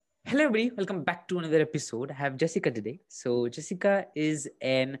Hello, everybody. Welcome back to another episode. I have Jessica today. So, Jessica is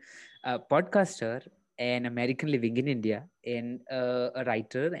an podcaster, an American living in India, and a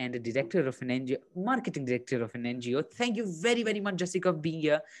writer and a director of an NGO, marketing director of an NGO. Thank you very, very much, Jessica, for being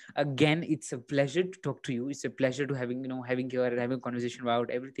here. Again, it's a pleasure to talk to you. It's a pleasure to having here and having a conversation about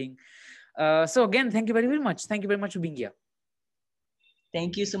everything. So, again, thank you very, very much. Thank you very much for being here.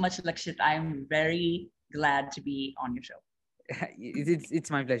 Thank you so much, Lakshit. I'm very glad to be on your show. It's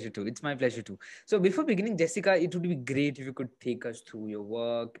my pleasure too. It's my pleasure too. So before beginning, Jessica, it would be great if you could take us through your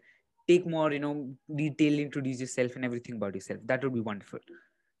work, take more, detail, introduce yourself and everything about yourself. That would be wonderful.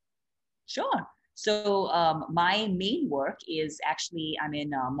 Sure. So my main work is actually I'm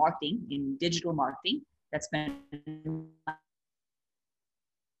in marketing, in digital marketing. That's been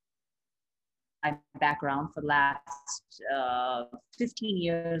my background for the last 15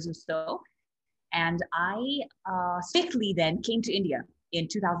 years or so. And I quickly then came to India in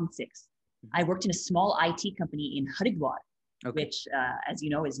 2006. I worked in a small IT company in Haridwar, which, as you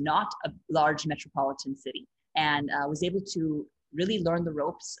know, is not a large metropolitan city, and was able to really learn the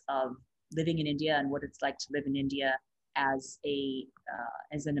ropes of living in India and what it's like to live in India as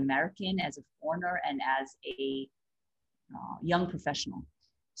an American, as a foreigner, and as a young professional.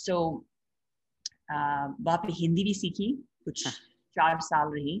 So वहाँ पे हिंदी भी सीखी कुछ 4 साल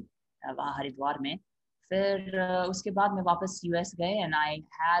रही वहाँ हरिद्वार में फिर उसके बाद मैं वापस यूएस गए and I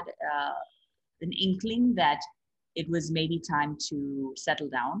had an inkling that it was maybe time to settle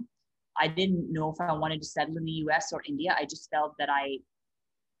down. I didn't know if I wanted to settle in the US or India. I just felt that I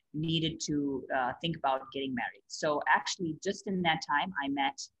needed to think about getting married. So actually just in that time I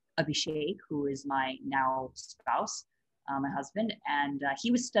met Abhishek, who is my now spouse, my husband, and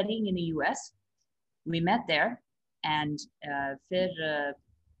he was studying in the US. We met there and फिर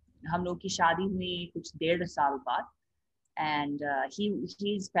हम लोग की शादी हुई कुछ 1.5 साल बाद and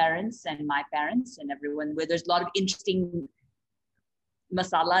his parents and my parents and everyone where there's a lot of interesting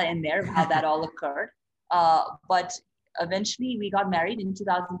masala in there how that all occurred but eventually we got married in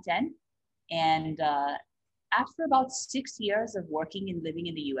 2010 and after about 6 years of working and living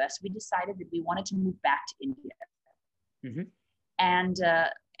in the US we decided that we wanted to move back to India. Mm-hmm.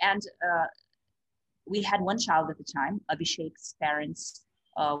 and we had one child at the time. Abhishek's parents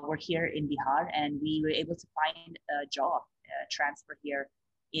were here in Bihar, and we were able to find a job, transfer here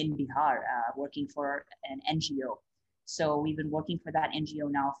in Bihar, working for an NGO. So we've been working for that NGO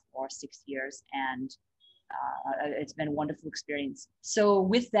now for 6 years, and it's been a wonderful experience. So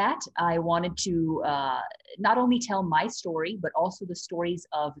with that, I wanted to not only tell my story, but also the stories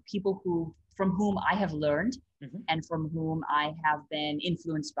of the people from whom I have learned and from whom I have been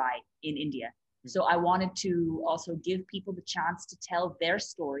influenced by in India. So I wanted to also give people the chance to tell their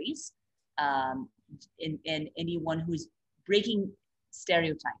stories, and anyone who's breaking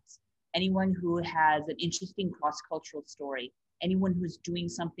stereotypes, anyone who has an interesting cross-cultural story, anyone who's doing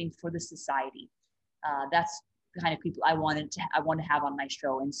something for the society. That's the kind of people I want to have on my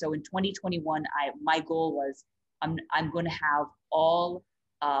show. And so in 2021, my goal was I'm going to have all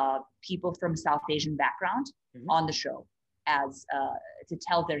people from South Asian background on the show as to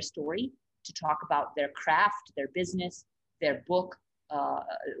tell their story, to talk about their craft, their business, their book,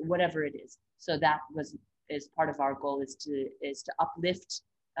 whatever it is. So that is part of our goal is to uplift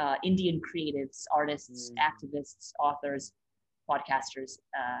Indian creatives, artists, activists, authors, podcasters,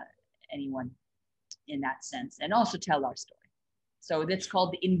 anyone in that sense, and also tell our story. So that's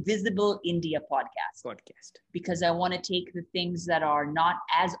called the Invisible India podcast. Because I want to take the things that are not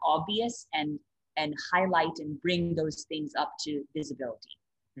as obvious and highlight and bring those things up to visibility.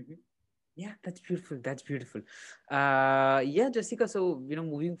 Mm-hmm. Yeah, that's beautiful. That's beautiful. Yeah, Jessica. So,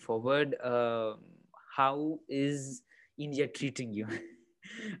 moving forward, how is India treating you?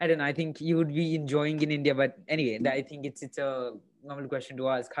 I don't know. I think you would be enjoying in India, but anyway, I think it's a normal question to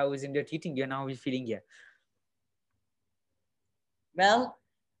ask. How is India treating you, and how are you feeling here? Well,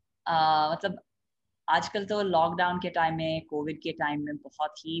 मतलब आजकल तो lockdown के time में, Covid के time में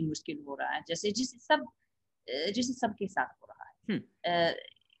बहुत ही मुश्किल हो रहा है, जैसे सबके साथ हो रहा है.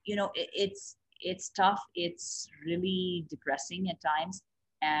 It's tough. It's really depressing at times.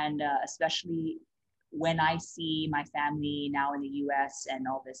 And especially when I see my family now in the US and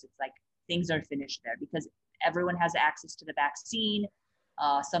all this, it's like things are finished there because everyone has access to the vaccine.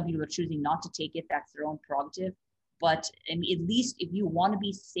 Some people are choosing not to take it. That's their own prerogative. But at least if you want to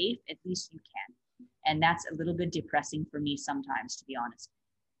be safe, at least you can. And that's a little bit depressing for me sometimes, to be honest.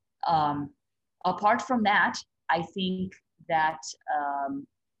 Apart from that, I think that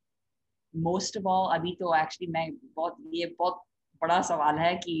most of all, अभी तो actually ये बहुत बड़ा सवाल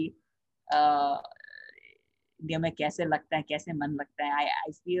है कि India में कैसे लगता है, कैसे मन लगता है.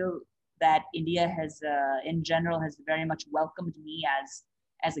 I feel that India has, in general, has very much welcomed me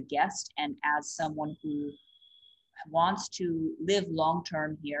as a guest and as someone who wants to live long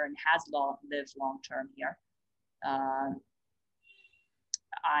term here and has lived long term here. Uh,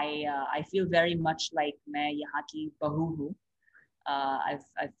 I feel very much like मैं यहाँ की बहू हूँ. I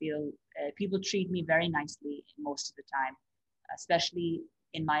feel people treat me very nicely most of the time, especially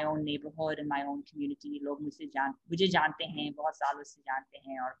in my own neighborhood, in my own community. लोग मुझे जानते हैं, बहुत सालों से जानते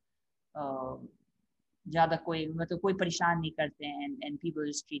हैं, और ज़्यादा कोई मतलब कोई परेशान नहीं करते हैं, and people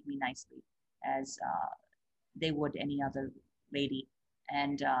just treat me nicely as they would any other lady.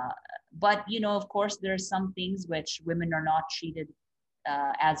 And but you know, of course, there are some things which women are not treated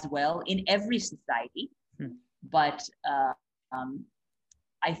as well in every society. But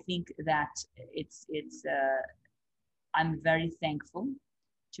I think that it's I'm very thankful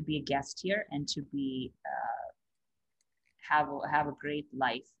to be a guest here and to be have a great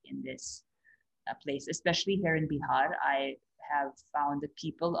life in this place, especially here in Bihar. I have found that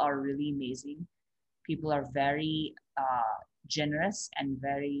people are really amazing. People are very generous and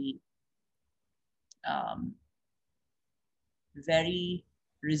very very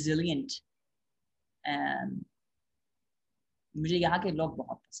resilient. And मुझे यहाँ के लोग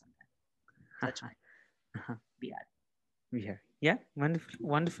बहुत पसंद हैं. That's right. Bihar. Yeah,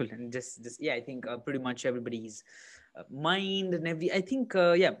 wonderful. And just yeah, I think pretty much everybody's mind and I think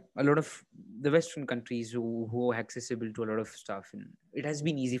yeah, a lot of the Western countries who are accessible to a lot of stuff, and it has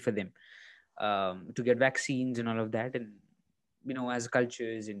been easy for them to get vaccines and all of that. And you know, as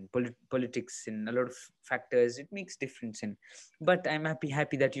cultures and politics and a lot of factors, it makes difference. And but I'm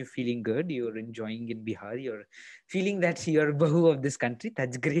happy that you're feeling good, you're enjoying in Bihar, you're feeling that you're bahu of this country.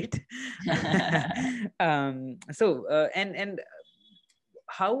 That's great. So and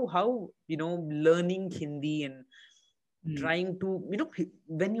how you know, learning Hindi and trying to, you know,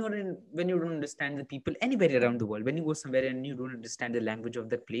 when you don't understand the people anywhere around the world, when you go somewhere and you don't understand the language of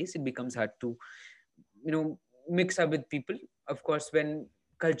that place, it becomes hard to, you know, mix up with people. Of course, when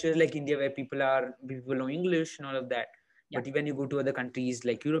cultures like India, where people know English and all of that, but when you go to other countries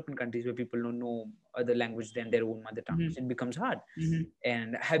like European countries where people don't know other language than their own mother tongue, it becomes hard.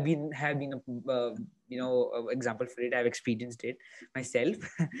 And have been you know, example for it. I've experienced it myself.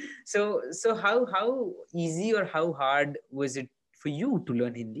 so how easy or how hard was it for you to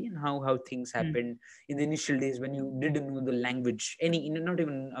learn Hindi, and how things happened in the initial days when you didn't know the language, not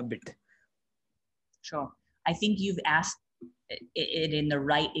even a bit? Sure. I think you've asked it in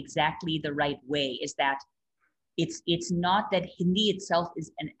exactly the right way, is that it's not that Hindi itself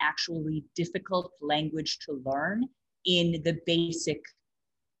is an actually difficult language to learn in the basic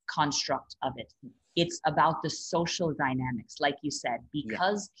construct of it. It's about the social dynamics, like you said,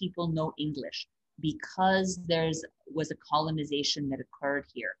 because people know English, because was a colonization that occurred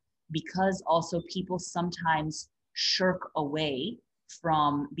here, because also people sometimes shirk away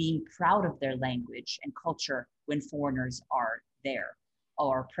from being proud of their language and culture when foreigners are there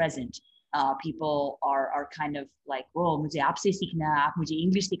or present. People are kind of like, oh, mujhe aapse seekhna, aap mujhe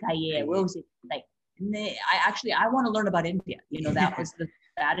English sikhaiye. Like, I want to learn about India. You know, that was the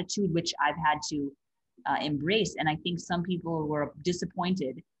attitude which I've had to embrace. And I think some people were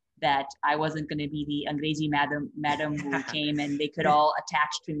disappointed that I wasn't going to be the Angrezi madam who came and they could all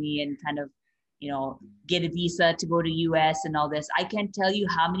attach to me and kind of, you know, get a visa to go to US and all this. I can't tell you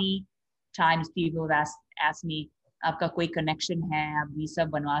how many times people have asked me, aapka koi connection hai, aap visa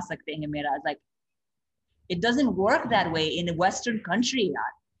banwa sakte hain mera. Like, it doesn't work that way in a Western country.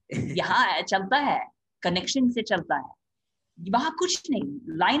 Yahan chalta hai, connection se chalta hai. Wahan kuch nahi,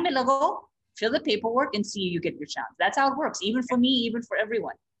 line mein lago, fill the paperwork and see you get your chance. That's how it works, even for me, even for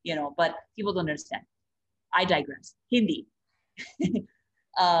everyone, you know, but people don't understand. I digress. Hindi.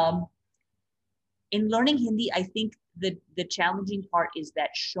 In learning Hindi, I think the challenging part is that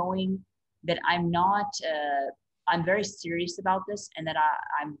showing that I'm very serious about this, and that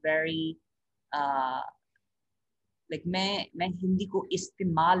I'm very like मैं हिंदी को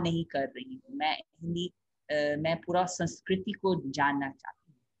इस्तेमाल नहीं कर रही हूँ. मैं पूरा संस्कृति को जानना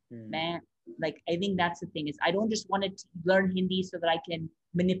चाहती हूँ. Like, I think that's the thing, is I don't just want to learn Hindi so that I can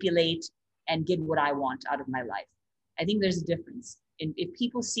manipulate and get what I want out of my life. I think there's a difference. And if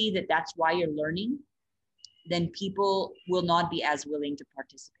people see that that's why you're learning, then people will not be as willing to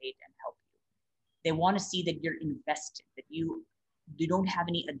participate and help you. They want to see that you're invested, that you don't have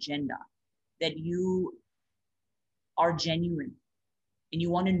any agenda, that you are genuine and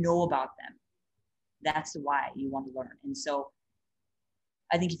you want to know about them. That's why you want to learn. And so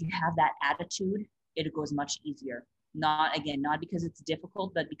I think if you have that attitude, it goes much easier. Not because it's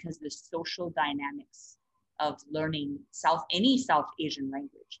difficult, but because the social dynamics of learning any South Asian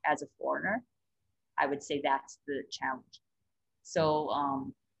language as a foreigner, I would say that's the challenge. So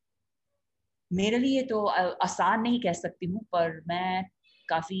मेरे लिए तो आसान नहीं कह सकती हूँ, पर मैं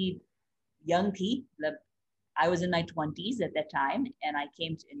काफी young थी, मतलब I was in my 20s at that time, and I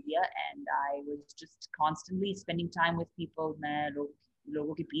came to India, and I was just constantly spending time with people. मैं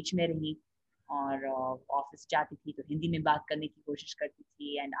लोगों के बीच में रही, और ऑफिस जाती थी तो हिंदी में बात करने की कोशिश करती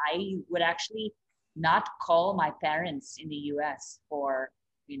थी, and I would actually not call my parents in the US for,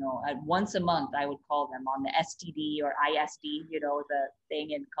 once a month I would call them on the STD or ISD, the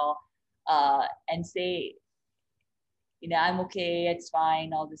thing, and call and say, I'm okay, it's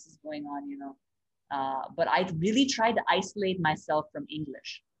fine, all this is going on, but I really tried to isolate myself from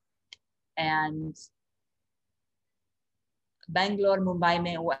English. And Bangalore, Mumbai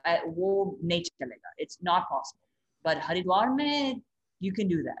mein wo nahi chalega. It's not possible. But Haridwar mein, you can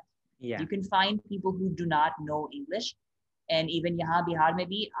do that. Yeah. You can find people who do not know English, and even यहाँ बिहार में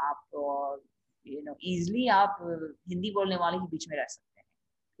भी आप easily आप हिंदी बोलने वाले ही बीच में रह सकते हैं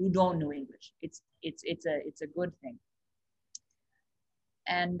who don't know English. It's a good thing.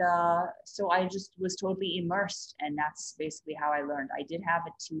 And so I just was totally immersed, and that's basically how I learned. I did have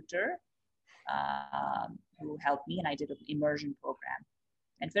a tutor who helped me, and I did an immersion program.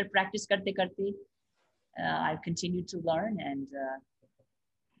 And फिर practice करते करते I've continued to learn and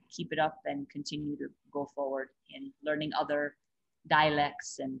keep it up and continue to go forward in learning other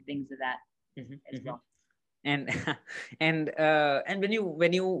dialects and things of that as well. And and when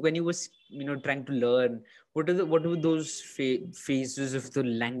you was trying to learn, what were those phases of the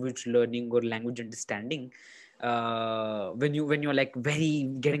language learning or language understanding, when you're like very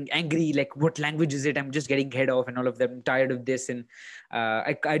getting angry, like what language is it, I'm just getting head off and all of them, I'm tired of this, and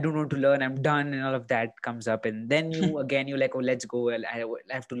I don't want to learn, I'm done, and all of that comes up, and then you're like, oh, let's go, I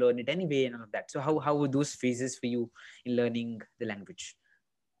have to learn it anyway, and all of that. So how were those phases for you in learning the language?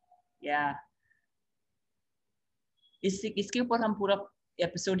 Yeah, इसके ऊपर हम पूरा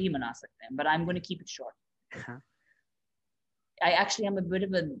episode ही बना सकते हैं, but I'm going to keep it short. I actually am a bit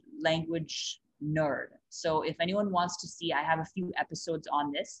of a language nerd. So if anyone wants to see, I have a few episodes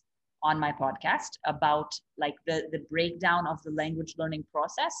on this on my podcast about like the breakdown of the language learning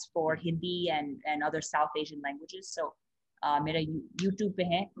process for Hindi and other South Asian languages. So मेरा YouTube पे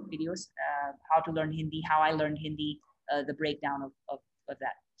हैं videos, how to learn Hindi, how I learned Hindi, the breakdown of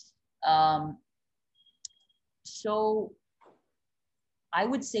that. So I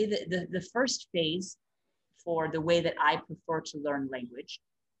would say that the first phase for the way that I prefer to learn language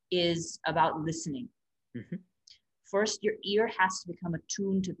is about listening. Mm-hmm. First, your ear has to become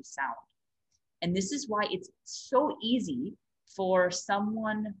attuned to the sound. And this is why it's so easy for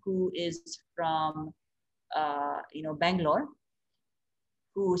someone who is from, Bangalore,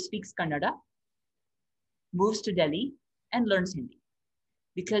 who speaks Kannada, moves to Delhi and learns Hindi.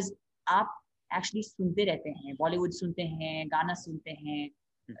 Because आप actually सुनते रहते हैं, Bollywood सुनते हैं, गाना सुनते हैं,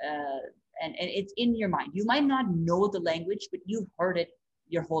 and it's in your mind. You might not know the language, but you've heard it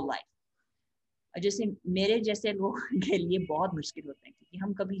your whole life. जैसे मेरे जैसे लोगों के लिए बहुत मुश्किल होता है क्योंकि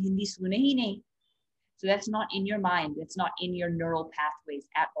हम कभी हिंदी सुने ही नहीं. So that's not in your mind. That's not in your neural pathways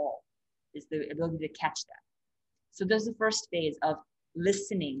at all. Is the ability to catch that. So there's the first phase of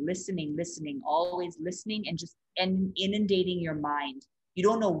listening, always listening and just inundating your mind. You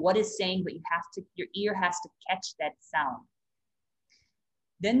don't know what it's saying, but your ear has to catch that sound.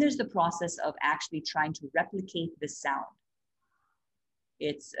 Then there's the process of actually trying to replicate the sound.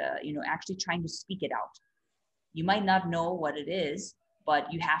 It's, actually trying to speak it out. You might not know what it is,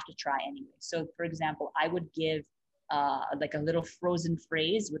 but you have to try anyway. So for example, I would give like a little frozen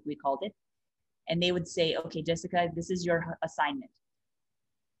phrase, what we called it. And they would say, okay, Jessica, this is your assignment.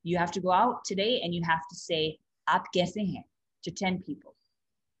 You have to go out today and you have to say, aap kaise hain, to 10 people.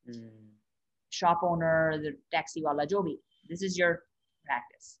 Shop owner, the taxi wala, jo bhi. This is your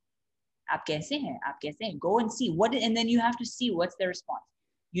practice. Aap kaise hain? Aap kaise hain? Go and see what, and then you have to see what's their response.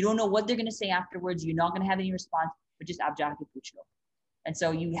 You don't know what they're going to say afterwards. You're not going to have any response, but just aap jaake pooch lo. And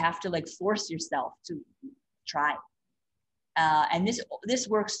so you have to like force yourself to try. And this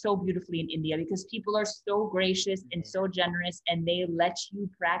works so beautifully in India because people are so gracious and so generous, and they let you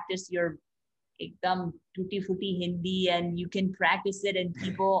practice your ekdam tutti frutti Hindi, and you can practice it, and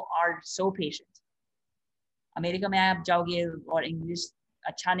people are so patient. America mein aap jaoge aur English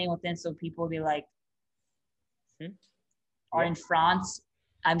acha nahi hote hain, so people be like, or in France,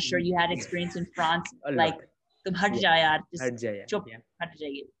 I'm sure you had experience in France, like, tum hat ja yaar, just chup, hat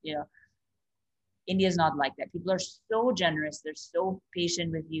jaiye, India is not like that. People are so generous. They're so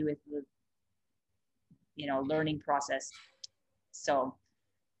patient with you with the, learning process. So,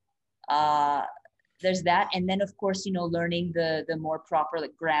 there's that. And then of course, learning the more proper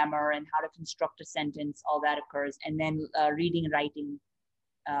like grammar and how to construct a sentence, all that occurs. And then reading and writing,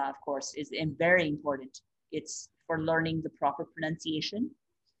 of course, is very important. It's for learning the proper pronunciation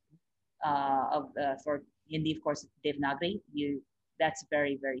for Hindi, of course, Devanagari. That's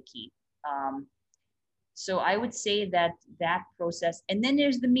very, very key. So I would say that process, and then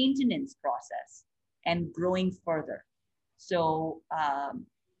there's the maintenance process and growing further. So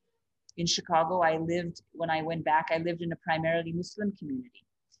in Chicago, when I went back, I lived in a primarily Muslim community.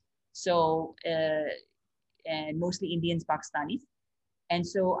 So, and mostly Indians, Pakistanis. And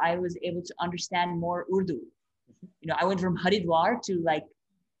so I was able to understand more Urdu. I went from Haridwar to like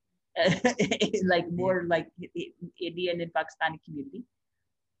more like Indian and Pakistani community.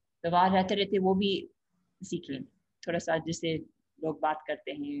 तो वहाँ रहते रहते वो भी सीखे थोड़ा सा जैसे लोग बात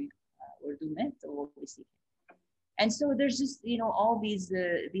करते हैं उर्दू में तो वो भी सीखे. And so there's just all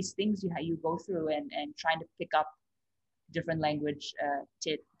these things you go through and trying to pick up different language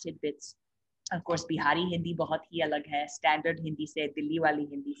tidbits. Of course, Bihari Hindi बहुत ही अलग है, standard Hindi से, दिल्ली वाली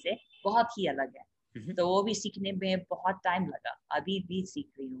हिंदी से बहुत ही अलग है. तो वो भी सीखने में बहुत टाइम लगा. अभी भी सीख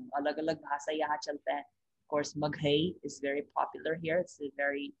रही हूँ. अलग अलग भाषा यहाँ चलता है. Of course, Maghai is very popular here. It's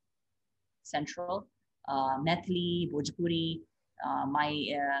very central. Methli, Bhojpuri.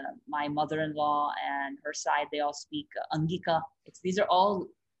 My mother-in-law and her side, they all speak Angika. These are all,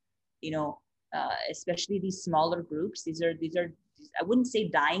 especially these smaller groups. These are I wouldn't say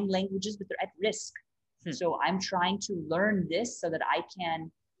dying languages, but they're at risk. So I'm trying to learn this so that I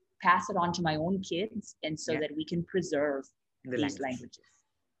can pass it on to my own kids, and so that we can preserve these languages.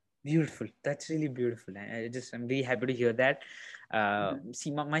 Beautiful. That's really beautiful. I'm really happy to hear that.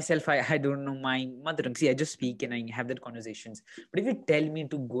 See, myself, I don't know my mother tongue. See, I just speak and I have that conversations. But if you tell me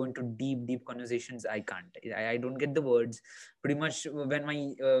to go into deep conversations, I can't. I don't get the words. Pretty much when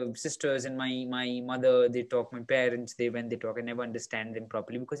my sisters and my mother, they talk, my parents, when they talk, I never understand them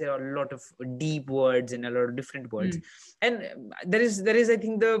properly because there are a lot of deep words and a lot of different words. And there is, I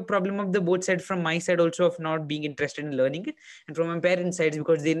think, the problem of the both sides, from my side also, of not being interested in learning it, and from my parents' sides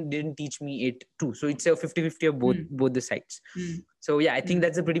because they didn't teach me it too. So it's a 50-50 of both the sides. So yeah, I think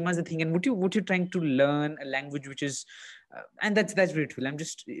that's pretty much the thing. And what you're trying to learn a language which is, and that's beautiful. I'm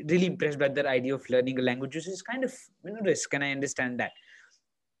just really impressed by that idea of learning a language which is kind of risk, and I understand that.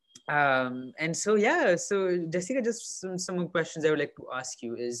 And so yeah, so Jessica, just some more questions I would like to ask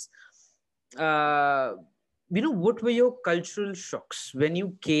you is, what were your cultural shocks when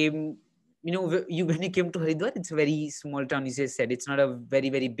you came? When you came to Haridwar, it's a very small town. You said it's not a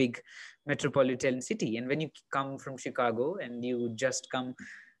very, very big metropolitan city. And when you come from Chicago and you just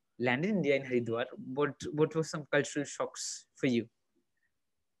land in India in Haridwar, what were some cultural shocks for you?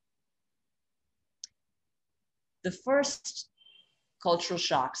 The first cultural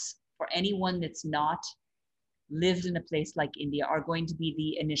shocks for anyone that's not lived in a place like India are going to be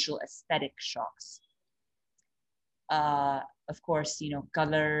the initial aesthetic shocks. Of course,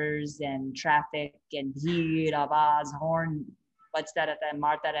 colors and traffic and bheed, आवाज, horn बजता रहता है,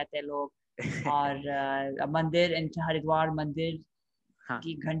 मारता रहते हैं लोग. और मंदिर in हरिद्वार मंदिर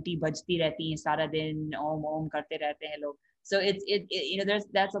की घंटी बजती रहती है सारा दिन, ओम ओम करते रहते हैं लोग. So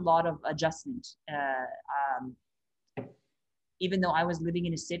that's a lot of adjustment. Even though I was living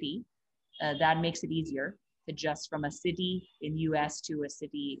in a city, that makes it easier to adjust from a city in US to a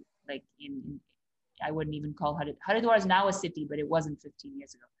city like in I wouldn't even call Haridwar is now a city, but it wasn't 15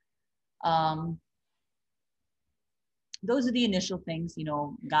 years ago. Those are the initial things,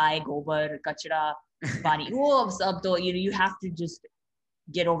 gai, gobar, kachra, pani. You have to just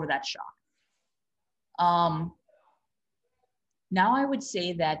get over that shock. Now I would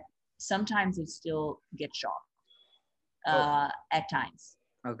say that sometimes it still gets shocked at times.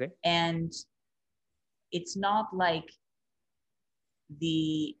 Okay. And it's not like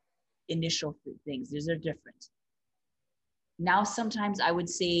the initial things. These are different. Now, sometimes I would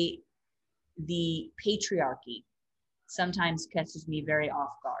say the patriarchy sometimes catches me very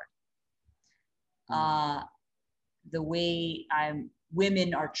off guard. The way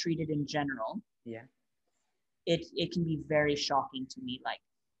women are treated in general. Yeah. It can be very shocking to me. Like,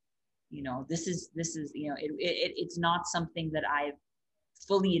 this is it's not something that I've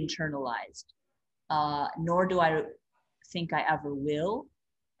fully internalized, nor do I think I ever will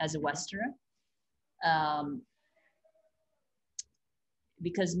as a Westerner,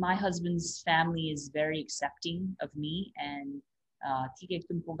 because my husband's family is very accepting of me, and ठीक है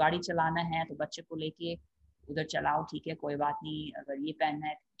तुमको गाड़ी चलाना है तो बच्चे को लेके उधर चलाओ, ठीक है कोई बात नहीं, अगर ये पहनना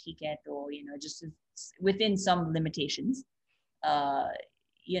है ठीक है, तो just within some limitations,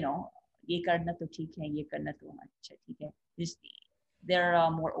 ये करना तो ठीक है, ये करना तो अच्छा ठीक है. they're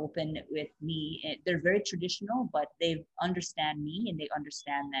more open with me. They're very traditional, but they understand me and they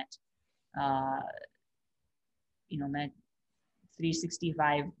understand that, मैं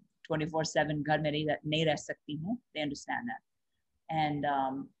 365 24/7 घर में नहीं रह सकती हूँ. They understand that. And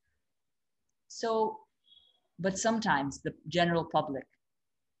so, but sometimes the general public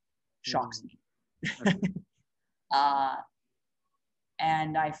shocks me.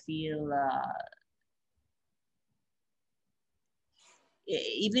 And I feel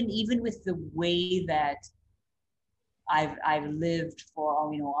even with the way that I've lived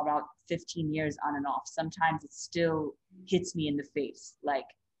for about 15 years on and off, sometimes it still hits me in the face. Like,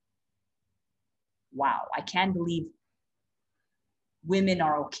 wow, I can't believe women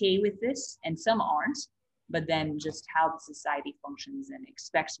are okay with this and some aren't. But then just how the society functions and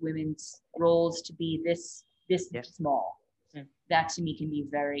expects women's roles to be this small. That to me can be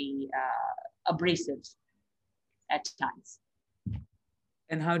very abrasive at times.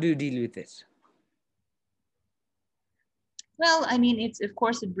 And how do you deal with this? Well, I mean, of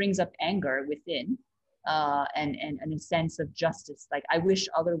course it brings up anger within, and a sense of justice. Like, I wish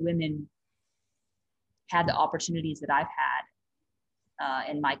other women had the opportunities that I've had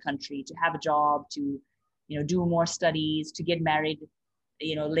in my country, to have a job, to do more studies, to get married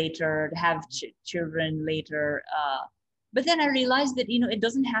later, to have children later. But then I realized that it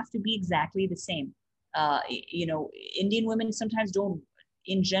doesn't have to be exactly the same. Indian women sometimes don't,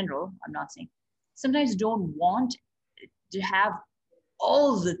 in general, I'm not saying, sometimes don't want to have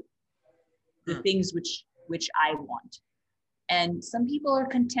all the things which I want. And some people are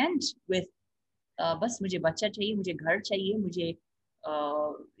content with बस मुझे बच्चा चाहिए, मुझे घर चाहिए, मुझे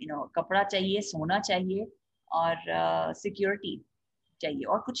कपड़ा चाहिए, सोना चाहिए, और security चाहिए,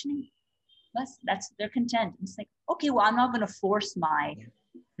 और कुछ नहीं. Bas, they're content. It's like, okay, well, I'm not going to force my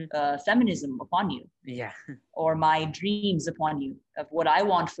feminism upon you, or my dreams upon you of what I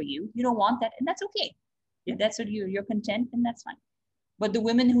want for you. You don't want that, and that's okay. If that's what you're content, then that's fine. But the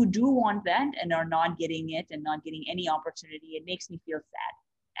women who do want that and are not getting it and not getting any opportunity, it makes me feel sad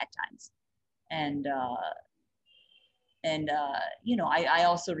at times. And I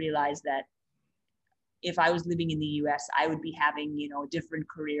also realized that if I was living in the US, I would be having different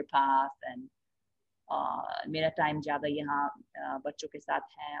career path, and मेरा time ज़्यादा यहाँ बच्चों के साथ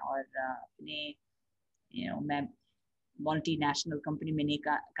है, और अपने मैं multinational company में नहीं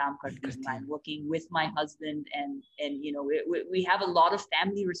काम करती हूँ. I'm working with my husband, and we have a lot of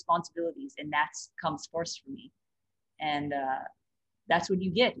family responsibilities, and that comes first for me. And that's what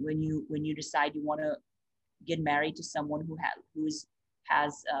you get when you decide you want to get married to someone who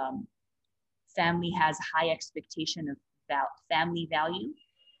has family has high expectation of family value,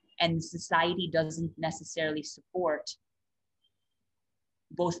 and society doesn't necessarily support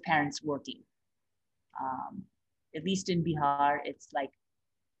both parents working. At least in Bihar, it's like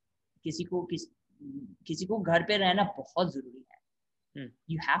किसी को घर पे रहना बहुत जरूरी है.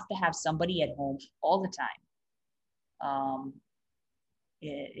 You have to have somebody at home all the time.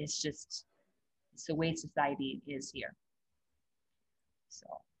 It's the way society is here.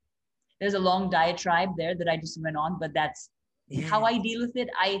 So there's a long diatribe there that I just went on, but that's how I deal with it.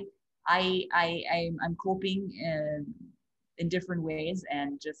 I'm coping in different ways,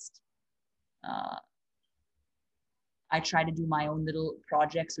 and just I try to do my own little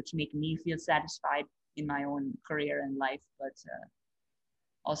projects which make me feel satisfied in my own career and life, but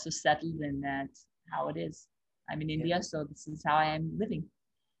also settled in that how it is. I'm in India, so this is how I am living.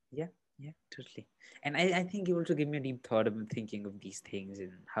 Yeah, totally. And I think you also gave me a deep thought of thinking of these things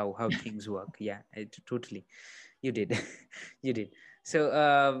and how things work. Yeah, totally. You did. You did.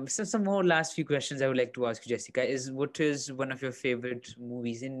 So some more last few questions I would like to ask you, Jessica, is what is one of your favorite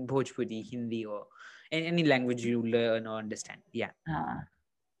movies in Bhojpuri, Hindi, or in any language you learn or understand? Yeah.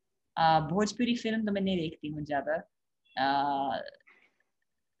 Bhojpuri film तो मैं नहीं देखती हूँ ज़्यादा.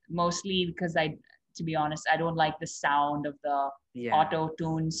 Mostly because to be honest, I don't like the sound of the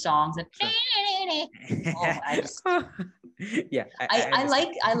auto-tune songs. I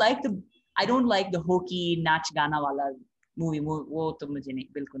don't like the hokey नाच गाना वाला movie. वो तो मुझे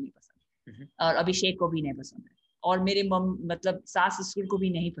बिल्कुल नहीं पसंद. और अभिषेक को भी नहीं पसंद है, और मेरे मतलब सास ससुर को भी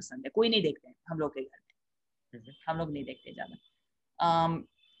नहीं पसंद है. कोई नहीं देखते हैं हम लोग के घर में. हम लोग नहीं देखते ज़्यादा.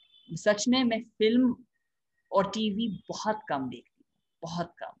 सच में मैं फिल्म और टीवी बहुत कम देखती हूँ,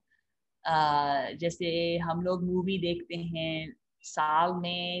 बहुत कम. जैसे हम लोग मूवी देखते हैं साल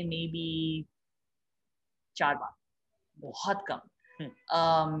में मे बी 4 बार, बहुत कम.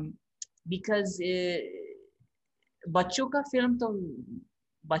 बिकॉज बच्चों का फिल्म तो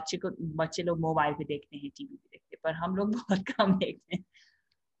बच्चे लोग मोबाइल पे देखते हैं, टीवी पे देखते हैं, पर हम लोग बहुत कम देखते हैं.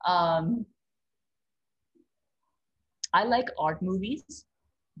 I like art movies,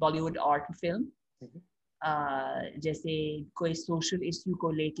 Bollywood art film. Mhm. जैसे कोई social issue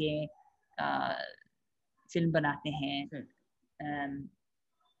को लेके film बनाते हैं. Hmm. Um,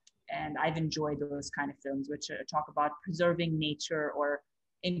 and I've enjoyed those kind of films which talk about preserving nature or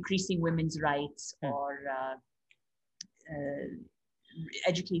increasing women's rights Hmm. or uh,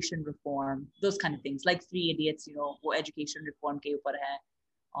 education reform, those kind of things. Like Three Idiots, you know, वो education reform के ऊपर है.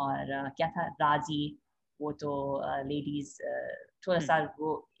 और क्या था राजी, वो तो ladies थोड़ा Hmm. सा वो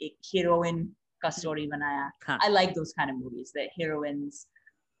एक heroine का Hmm. story बनाया. Huh. I like those kind of movies, the heroines.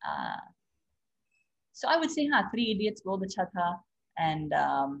 Uh, so I would say हाँ Three Idiots बहुत अच्छा था. And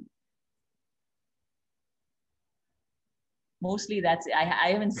mostly that's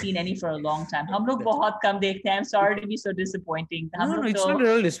I haven't seen any for a long time. हम लोग बहुत कम देखते हैं. I'm sorry to be so disappointing. हम No, no, लोग it's तो not at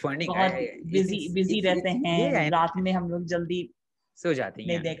all disappointing. बहुत busy रहते हैं. Yeah, रात में हम लोग जल्दी so जाते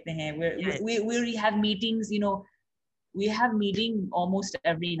नहीं हैं. देखते हैं. Yeah. We have meetings, you know, we have meeting almost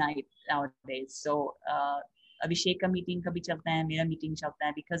every night nowadays. So Abhishek ka meeting kabhi chalta hai, mera meeting chalta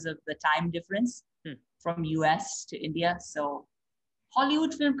hai because of the time difference from US to India. So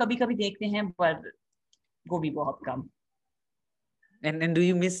Hollywood film kabhi kabhi dekhte hain, but wo bhi bahut kam. And do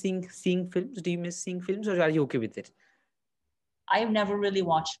you miss seeing films? Do you miss seeing films, or are you okay with it? I've never really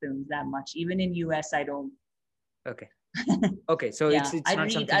watched films that much. Even in US, I don't. Okay. Okay, so yeah, it's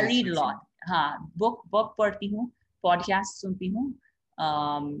not something. I read a lot. Book पढ़ती हूँ, podcast सुनती हूँ,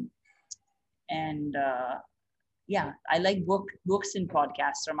 and yeah, I like books and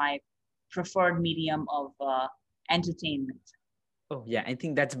podcasts are my preferred medium of entertainment. Oh yeah, I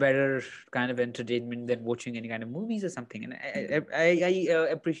think that's better kind of entertainment than watching any kind of movies or something. And I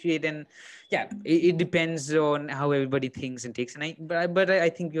appreciate, and yeah, it depends on how everybody thinks and takes. And I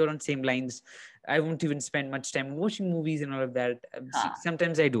think you're on same lines. I won't even spend much time watching movies and all of that.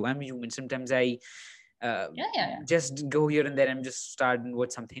 Sometimes I do. I'm human. Sometimes I just go here and there and just start and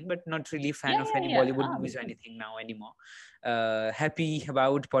watch something, but not really a fan of any Bollywood movies or anything now anymore. Happy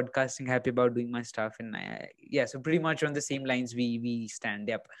about podcasting, happy about doing my stuff, and yeah, so pretty much on the same lines we stand.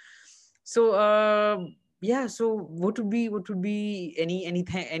 Yep. So yeah, so what would be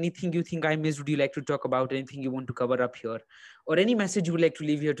anything you think I missed? Would you like to talk about anything you want to cover up here, or any message you would like to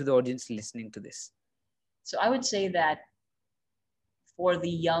leave here to the audience listening to this? So I would say that for the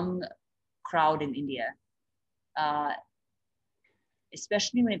young crowd in India,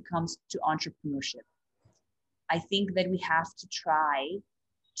 especially when it comes to entrepreneurship, I think that we have to try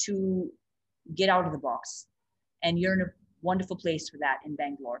to get out of the box. And you're in a wonderful place for that in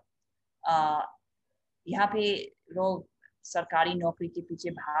Bangalore. यहाँ पे लोग सरकारी नौकरी के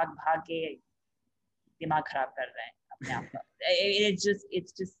पीछे भाग के दिमाग खराब कर रहे हैं अपने आप का.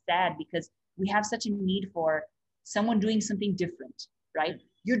 It's just sad because we have such a need for someone doing something different, right?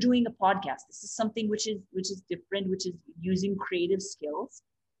 You're doing a podcast. This is something which is different, which is using creative skills.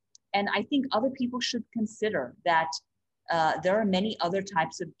 And I think other people should consider that there are many other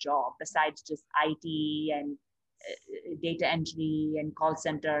types of job besides just IT and data entry and call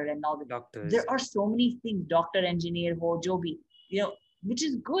center and all the doctors. There are so many things, doctor, engineer, ho, jo bhi, you know, which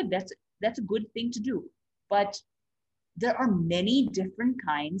is good. That's a good thing to do. But there are many different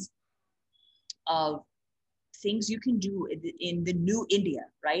kinds of things you can do in the new India,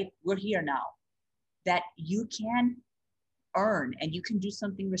 right? We're here now, that you can earn and you can do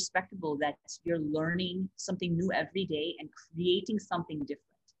something respectable, that you're learning something new every day and creating something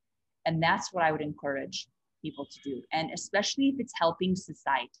different. And that's what I would encourage people to do. And especially if it's helping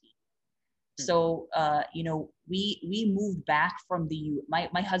society. So, you know, we moved back from the U.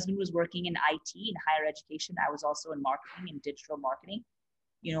 My husband was working in IT in higher education. I was also in marketing and digital marketing.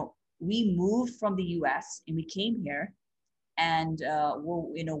 You know, we moved from the US and we came here, and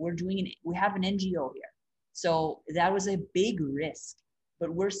we have an NGO here. So that was a big risk, but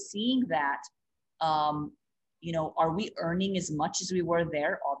we're seeing that, you know, are we earning as much as we were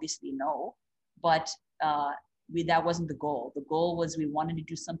there? Obviously, no, but that wasn't the goal. The goal was we wanted to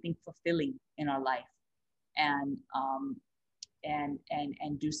do something fulfilling in our life, and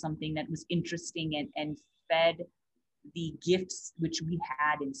do something that was interesting and fed the gifts which we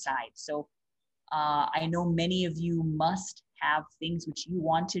had inside. So I know many of you must have things which you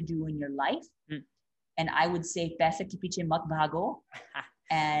want to do in your life. And I would say पैसे के पीछे मत भागो.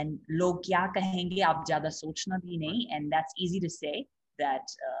 And लोग क्या कहेंगे आप ज़्यादा सोचना भी नहीं. And that's easy to say that,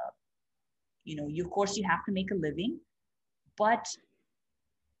 you know, of course you have to make a living, but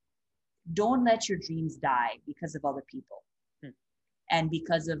don't let your dreams die because of other people. And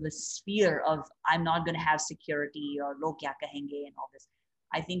because of the sphere of I'm not going to have security or log kya kahenge and all this.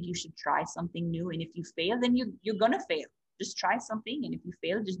 I think you should try something new. And if you fail, then you're going to fail. Just try something. And if you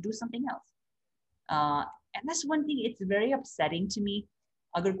fail, just do something else. And that's one thing, it's very upsetting to me.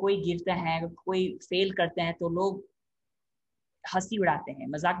 अगर कोई गिरता है, अगर कोई fail करते हैं तो लोग हंसी उड़ाते हैं,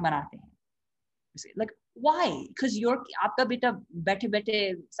 मजाक बनाते हैं. Like why? Because आपका बेटा बैठे बैठे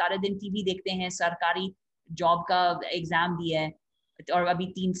सारे दिन टीवी देखते हैं, सरकारी जॉब का एग्जाम दिया है और अभी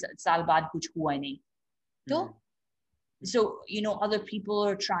 3 साल बाद कुछ हुआ नहीं. तो so other people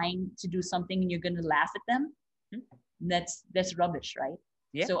are trying to do something and you're going to laugh at them. That's rubbish, right?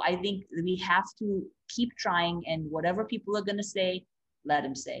 Yeah. So I think we have to keep trying, and whatever people are going to say, let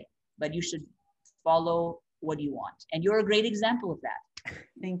them say, but you should follow what you want, and you're a great example of that.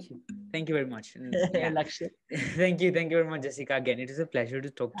 Thank you very much. Lakshit. Thank you very much, Jessica. Again, it was a pleasure to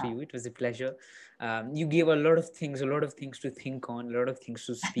talk to you. It was a pleasure. You gave a lot of things to think on, a lot of things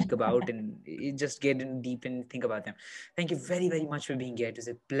to speak about, and just get in deep and think about them. Thank you very, very much for being here. It was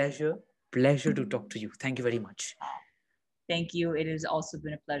a pleasure to talk to you. Thank you very much. Thank you. It has also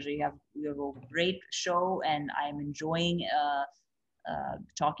been a pleasure. You have a great show, and I'm enjoying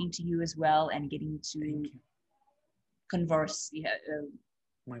talking to you as well and getting to converse.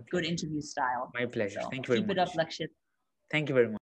 Good interview style. My pleasure. So thank you very much. Keep it up, Lakshit. Thank you very much.